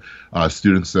have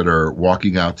students that are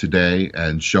walking out today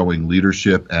and showing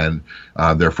leadership and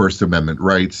their First Amendment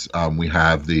rights. We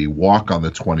have the walk on the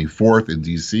 24th in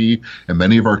D.C., and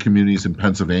many of our communities in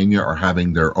Pennsylvania are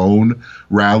having their own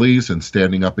rallies and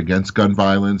standing up against gun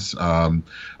violence.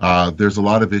 There's a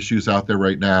lot of issues out there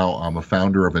right now. I'm a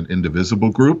founder of an Indivisible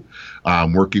group.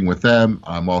 I'm working with them.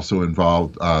 I'm also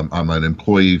involved. I'm an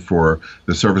employee for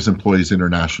the Service Employees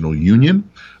International Union.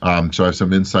 So I have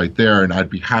some insight there, and I'd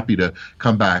be happy to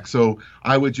come back. So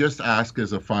I would just ask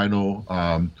as a final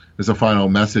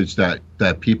message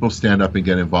that people stand up and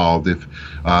get involved.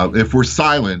 If we're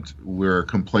silent, we're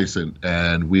complacent,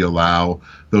 and we allow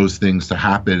those things to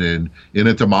happen. And in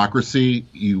a democracy,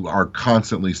 you are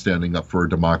constantly standing up for a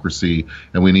democracy,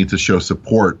 and we need to show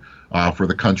support for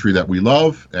the country that we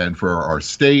love, and for our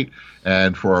state,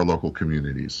 and for our local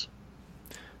communities.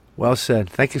 Well said.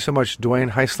 Thank you so much,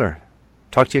 Dwayne Heisler.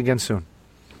 Talk to you again soon.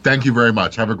 Thank you very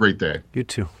much. Have a great day. You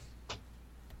too.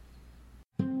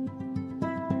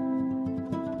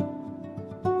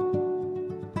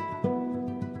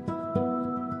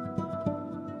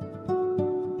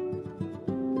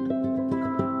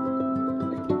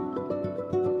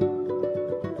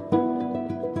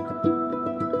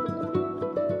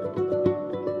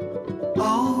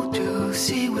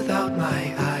 See without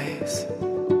my eyes,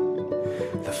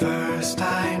 the first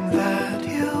time that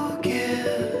you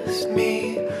kissed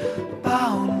me,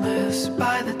 boundless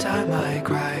by the time I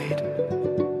cried.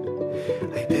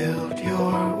 I built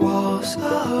your walls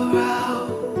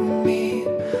around me,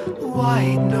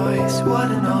 white noise, what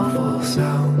an awful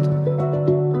sound.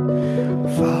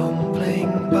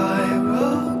 Fumbling by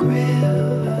Rogue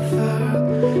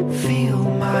River, feel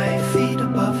my feet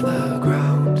above the ground.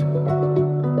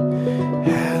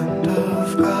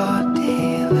 God,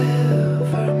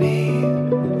 deliver me.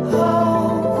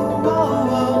 Oh,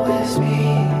 woe is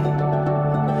me.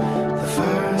 The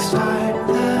first time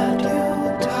that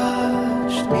you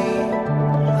touched me,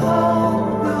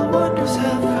 oh, will wonders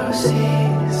ever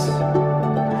cease?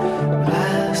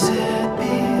 Blessed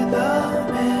be the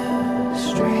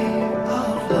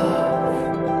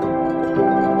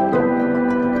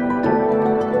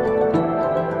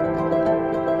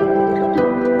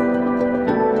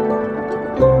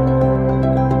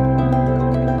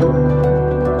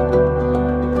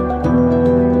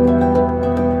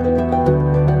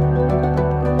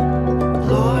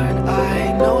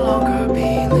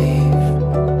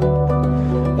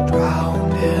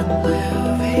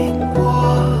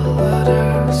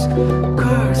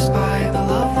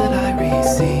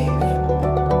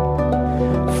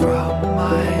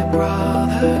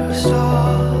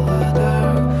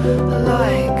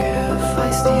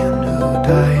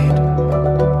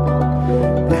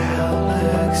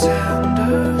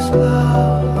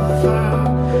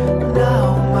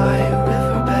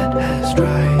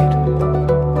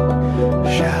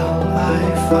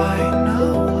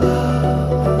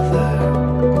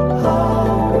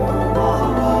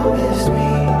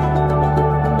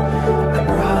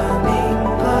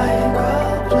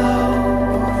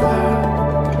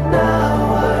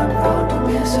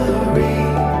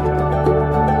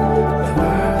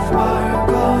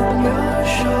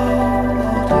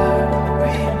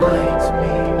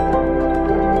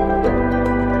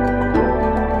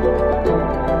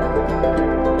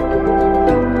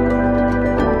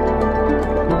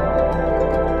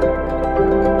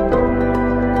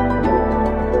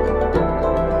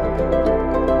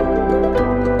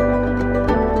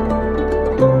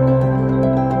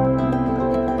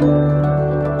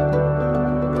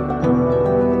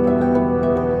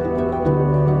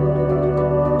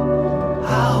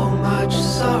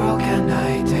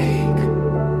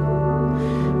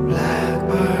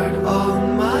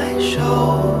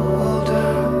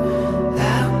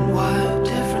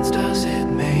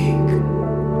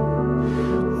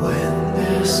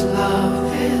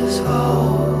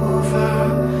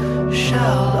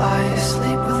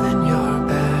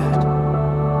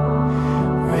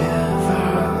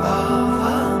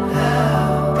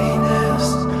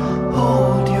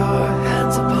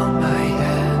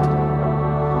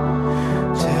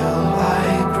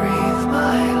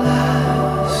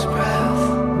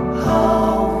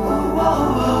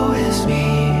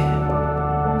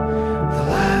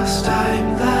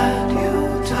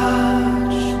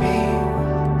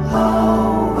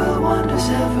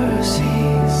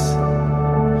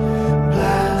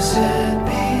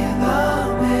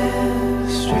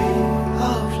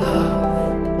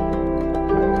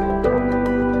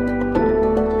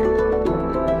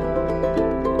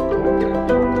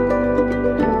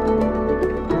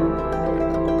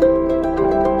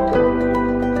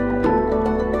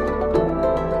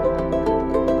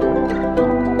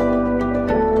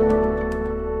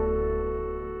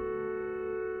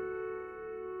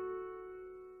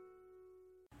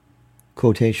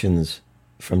Quotations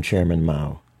from Chairman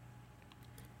Mao.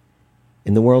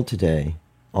 In the world today,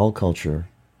 all culture,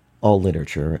 all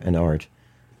literature and art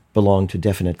belong to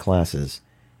definite classes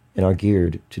and are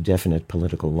geared to definite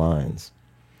political lines.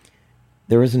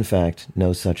 There is in fact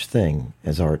no such thing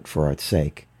as art for art's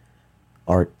sake,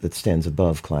 art that stands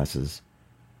above classes,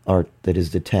 art that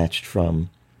is detached from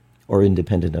or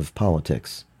independent of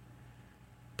politics.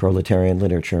 Proletarian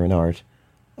literature and art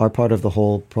are part of the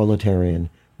whole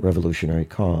proletarian revolutionary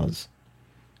cause.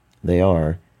 They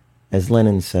are, as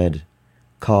Lenin said,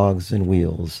 cogs and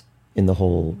wheels in the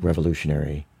whole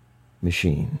revolutionary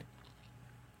machine.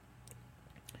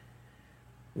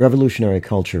 Revolutionary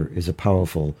culture is a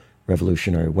powerful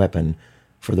revolutionary weapon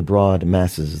for the broad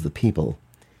masses of the people.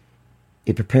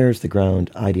 It prepares the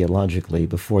ground ideologically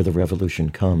before the revolution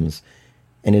comes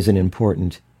and is an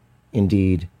important,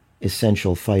 indeed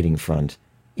essential fighting front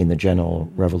in the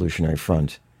general revolutionary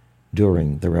front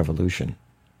during the revolution.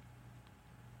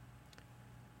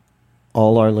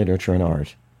 All our literature and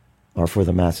art are for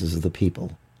the masses of the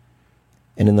people,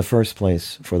 and in the first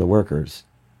place for the workers,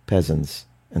 peasants,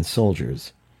 and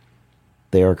soldiers.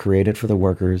 They are created for the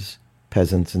workers,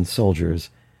 peasants, and soldiers,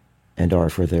 and are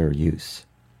for their use.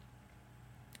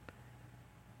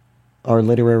 Our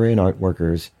literary and art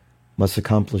workers must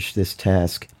accomplish this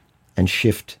task and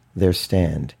shift their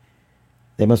stand.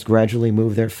 They must gradually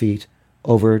move their feet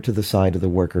over to the side of the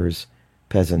workers,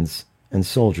 peasants, and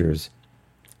soldiers,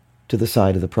 to the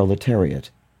side of the proletariat,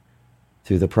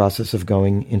 through the process of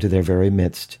going into their very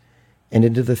midst and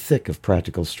into the thick of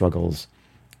practical struggles,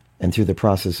 and through the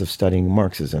process of studying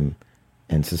Marxism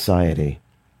and society.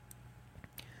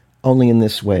 Only in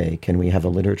this way can we have a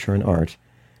literature and art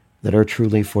that are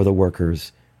truly for the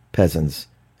workers, peasants,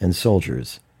 and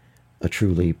soldiers, a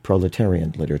truly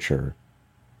proletarian literature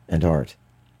and art.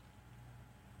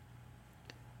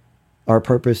 Our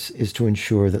purpose is to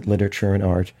ensure that literature and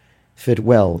art fit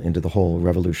well into the whole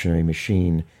revolutionary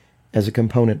machine as a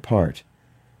component part,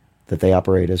 that they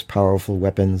operate as powerful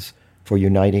weapons for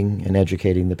uniting and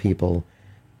educating the people,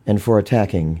 and for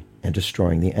attacking and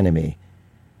destroying the enemy,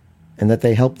 and that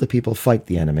they help the people fight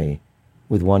the enemy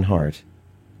with one heart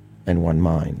and one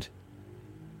mind.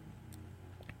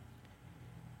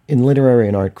 In literary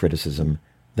and art criticism,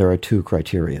 there are two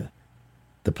criteria,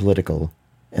 the political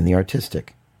and the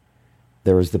artistic.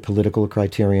 There is the political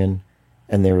criterion,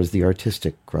 and there is the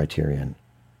artistic criterion.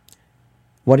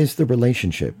 What is the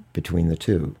relationship between the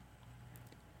two?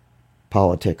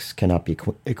 Politics cannot be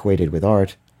equated with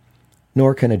art,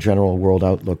 nor can a general world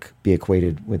outlook be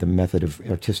equated with a method of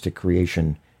artistic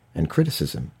creation and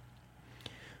criticism.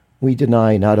 We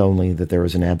deny not only that there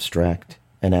is an abstract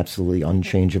and absolutely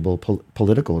unchangeable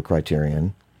political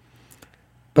criterion,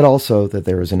 but also that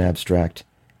there is an abstract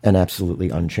and absolutely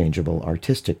unchangeable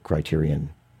artistic criterion.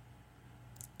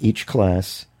 Each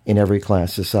class, in every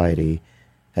class society,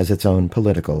 has its own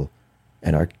political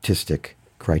and artistic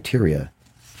criteria.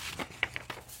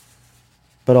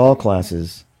 But all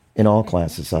classes, in all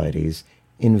class societies,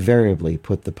 invariably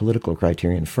put the political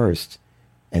criterion first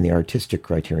and the artistic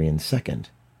criterion second.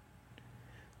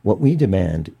 What we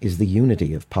demand is the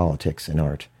unity of politics and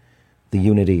art, the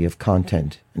unity of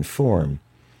content and form,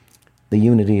 the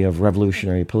unity of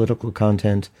revolutionary political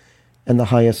content, and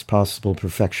the highest possible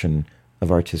perfection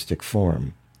of artistic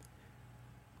form.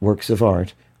 Works of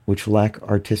art which lack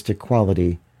artistic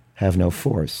quality have no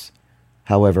force,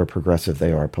 however progressive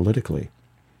they are politically.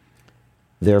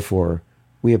 Therefore,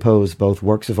 we oppose both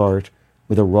works of art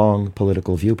with a wrong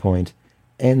political viewpoint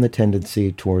and the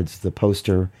tendency towards the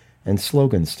poster and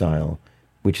slogan style,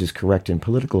 which is correct in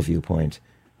political viewpoint,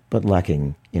 but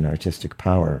lacking in artistic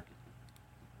power.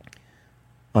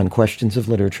 On questions of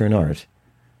literature and art,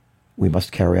 we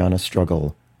must carry on a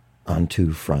struggle on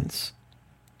two fronts.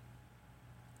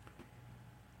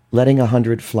 Letting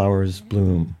 100 flowers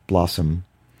blossom,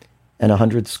 and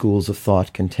 100 schools of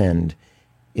thought contend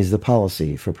is the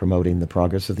policy for promoting the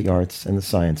progress of the arts and the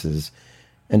sciences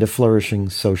and a flourishing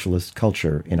socialist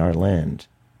culture in our land.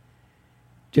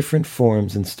 Different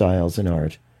forms and styles in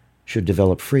art should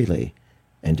develop freely,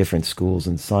 and different schools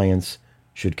in science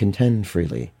should contend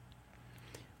freely.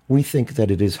 We think that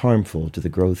it is harmful to the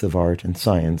growth of art and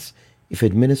science if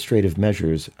administrative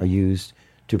measures are used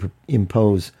to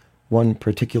impose one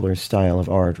particular style of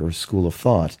art or school of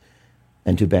thought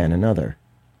and to ban another.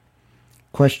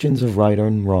 Questions of right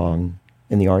and wrong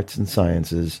in the arts and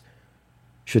sciences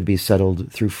should be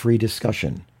settled through free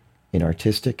discussion in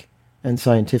artistic and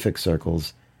scientific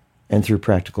circles and through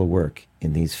practical work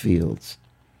in these fields.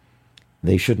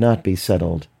 They should not be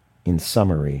settled in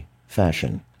summary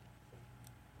fashion.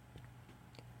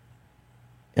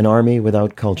 An army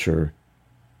without culture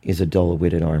is a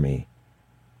dull-witted army,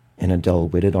 and a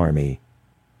dull-witted army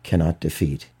cannot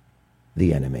defeat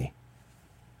the enemy.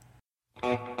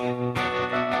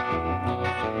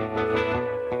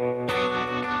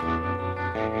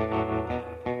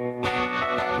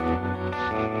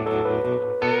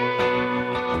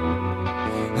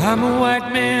 I'm a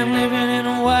white man living in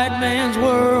a white man's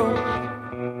world.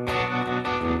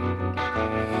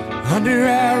 Under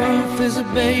our roof is a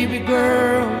baby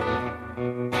girl.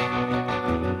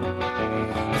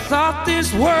 I thought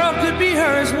this world could be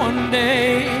hers one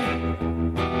day,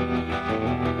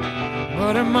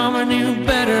 but her mama knew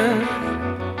better.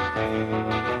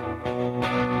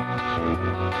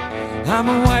 I'm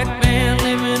a white man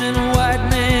living in a white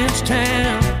man's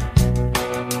town.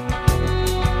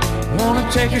 Wanna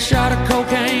take a shot of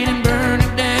cocaine and burn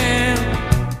it down.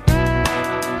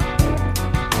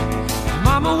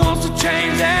 Mama wants to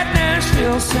change that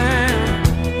Nashville sound,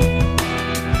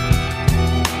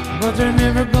 but they're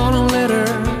never gonna let her.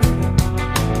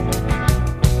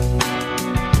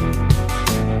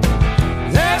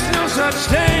 There's no such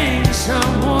thing as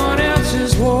someone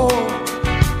else's war.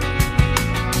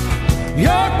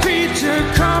 Your creature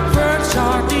comforts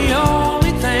aren't the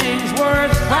only things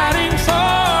worth fighting for.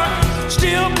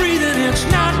 Still breathing, it's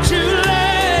not too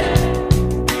late.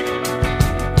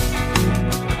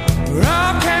 We're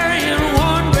all carrying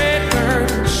one great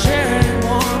burden, sharing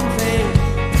one fate.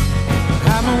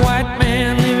 I'm a white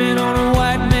man living on a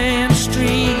white man's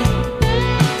street.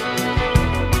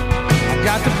 I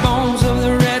got the bones of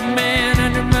the red man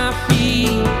under my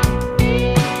feet.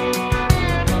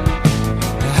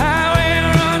 The highway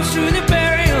runs through the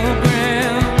burial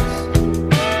grounds,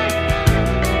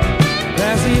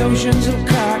 past the oceans of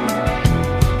cotton.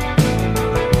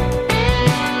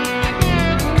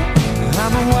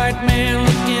 I'm a white man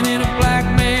looking in a black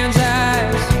man's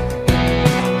eyes,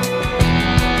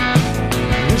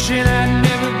 wishing I'd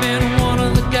never been one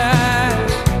of the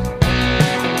guys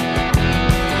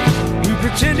who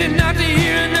pretended not to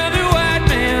hear another white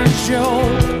man's show.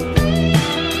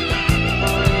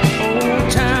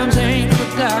 Old times ain't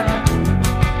forgotten.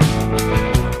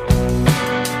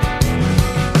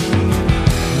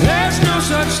 There's no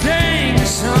such thing as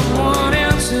someone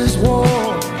else's war.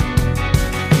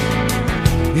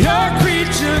 Your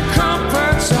creature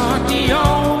comforts aren't the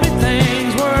only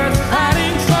things worth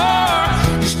fighting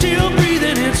for. You're still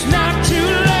breathing, it's not too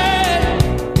late.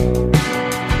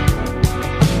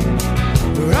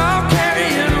 We're all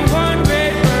carrying one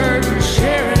great burden,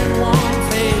 sharing one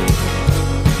fate.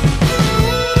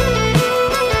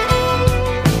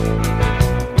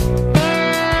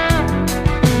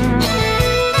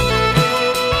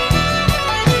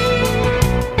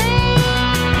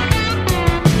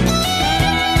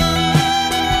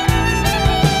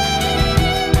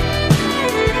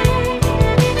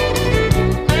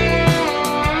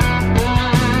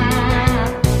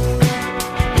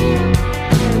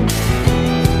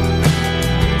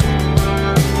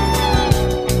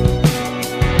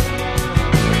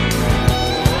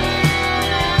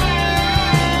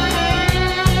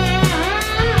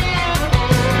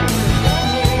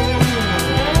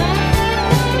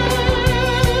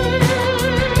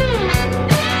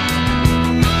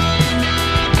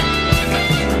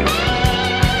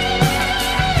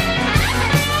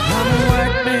 I'm a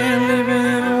white man living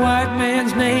in a white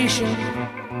man's nation.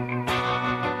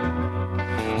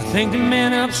 I think the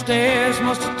man upstairs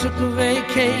must have took a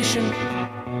vacation.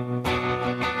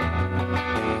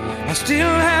 I still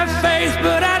have faith,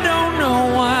 but I don't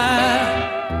know why.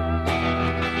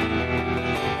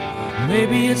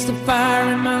 Maybe it's the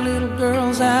fire in my little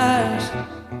girl's eyes.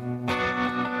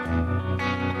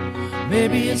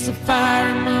 Maybe it's the fire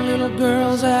in my little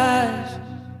girl's eyes.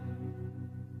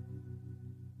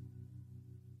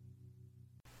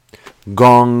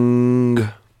 Gong.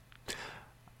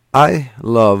 I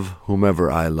love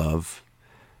whomever I love.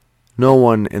 No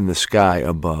one in the sky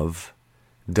above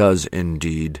does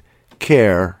indeed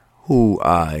care who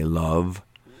I love.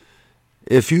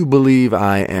 If you believe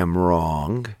I am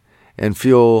wrong and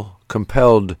feel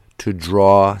compelled to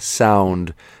draw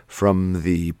sound from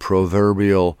the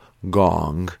proverbial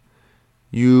gong,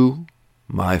 you,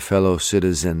 my fellow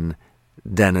citizen,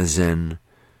 denizen,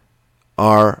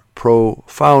 are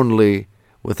profoundly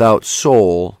without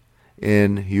soul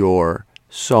in your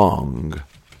song.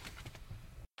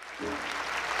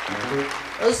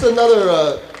 This is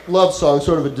another love song,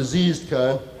 sort of a diseased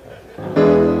kind.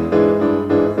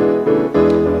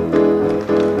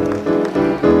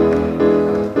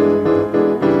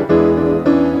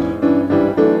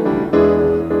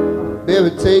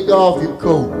 Baby, take off your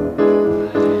coat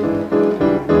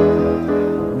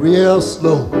real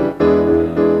slow.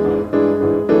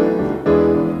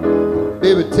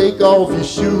 Baby, take off your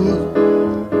shoes.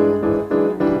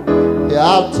 Yeah,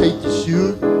 I'll take your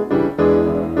shoes.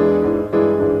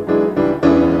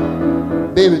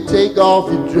 Baby, take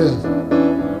off your dress.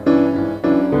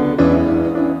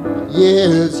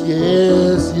 Yes,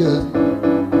 yes, yes.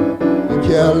 You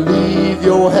can't leave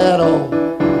your hat on.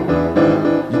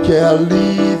 You can't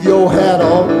leave your hat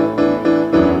on.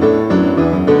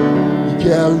 You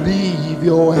can't leave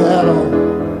your hat on.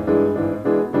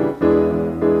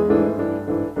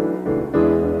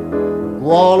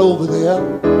 Go on over there,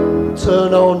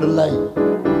 turn on the light.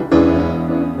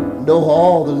 Know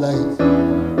all the lights.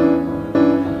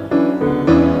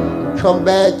 Come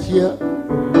back here,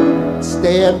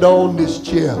 stand on this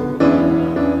chair.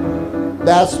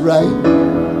 That's right.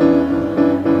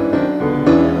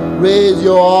 Raise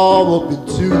your arm up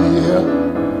into the air.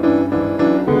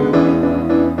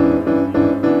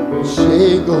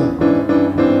 Shake on.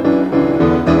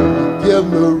 You give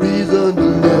me a reason to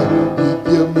live. You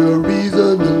give me a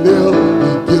reason to live.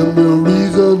 You give me a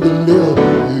reason to live.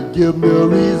 You give me a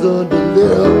reason to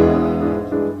live.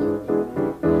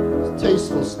 It's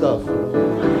tasteful stuff.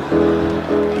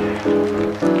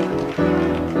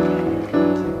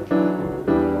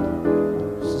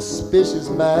 Suspicious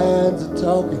minds are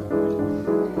talking.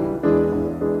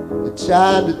 They're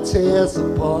trying to tear us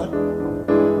apart.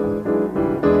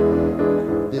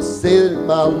 They say that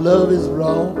my love is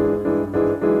wrong.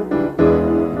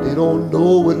 They don't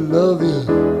know what love is.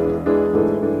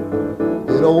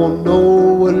 They don't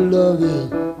know what love is.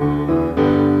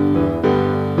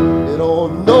 They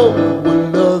don't know what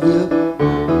love is.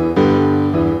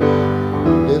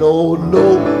 They don't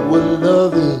know what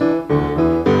love is.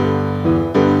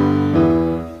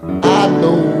 I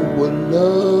know what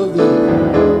love is.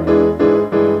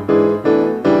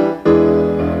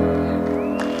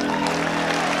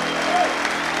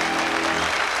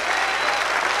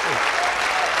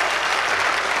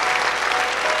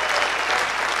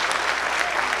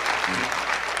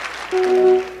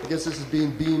 I guess this is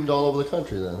being beamed all over the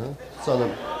country then, huh?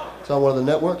 It's on one of the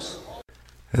networks?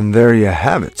 And there you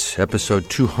have it, episode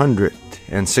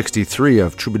 263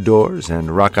 of Troubadours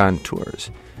and Rock on Tours,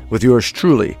 with yours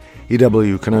truly,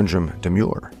 E.W. Conundrum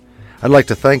Demure. I'd like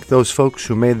to thank those folks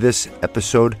who made this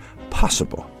episode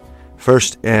possible.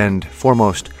 First and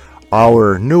foremost,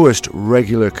 our newest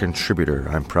regular contributor,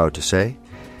 I'm proud to say.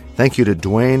 Thank you to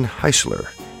Dwayne Heisler,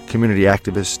 community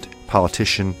activist,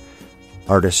 politician,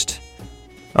 artist,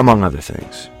 among other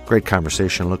things. Great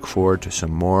conversation. Look forward to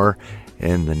some more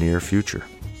in the near future.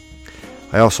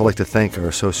 I also like to thank our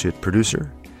associate producer,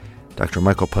 Dr.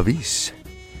 Michael Pavis,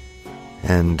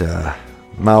 and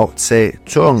Mao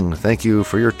Tse-tung. Thank you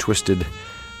for your twisted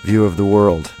view of the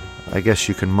world. I guess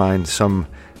you can mine some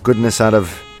goodness out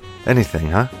of anything,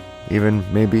 huh? Even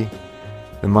maybe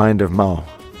the mind of Mao.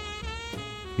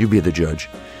 You be the judge.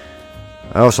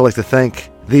 I also like to thank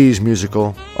these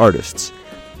musical artists: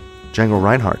 Django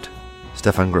Reinhardt,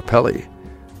 Stefan Grappelli,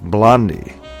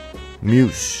 Blondie,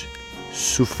 Muse,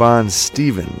 Sufjan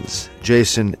Stevens,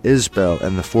 Jason Isbell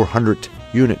and the 400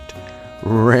 Unit,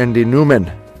 Randy Newman,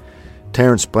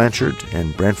 Terrence Blanchard,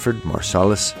 and Branford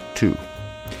Marsalis II.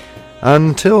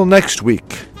 Until next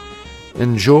week,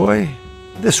 enjoy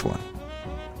this one.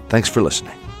 Thanks for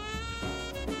listening.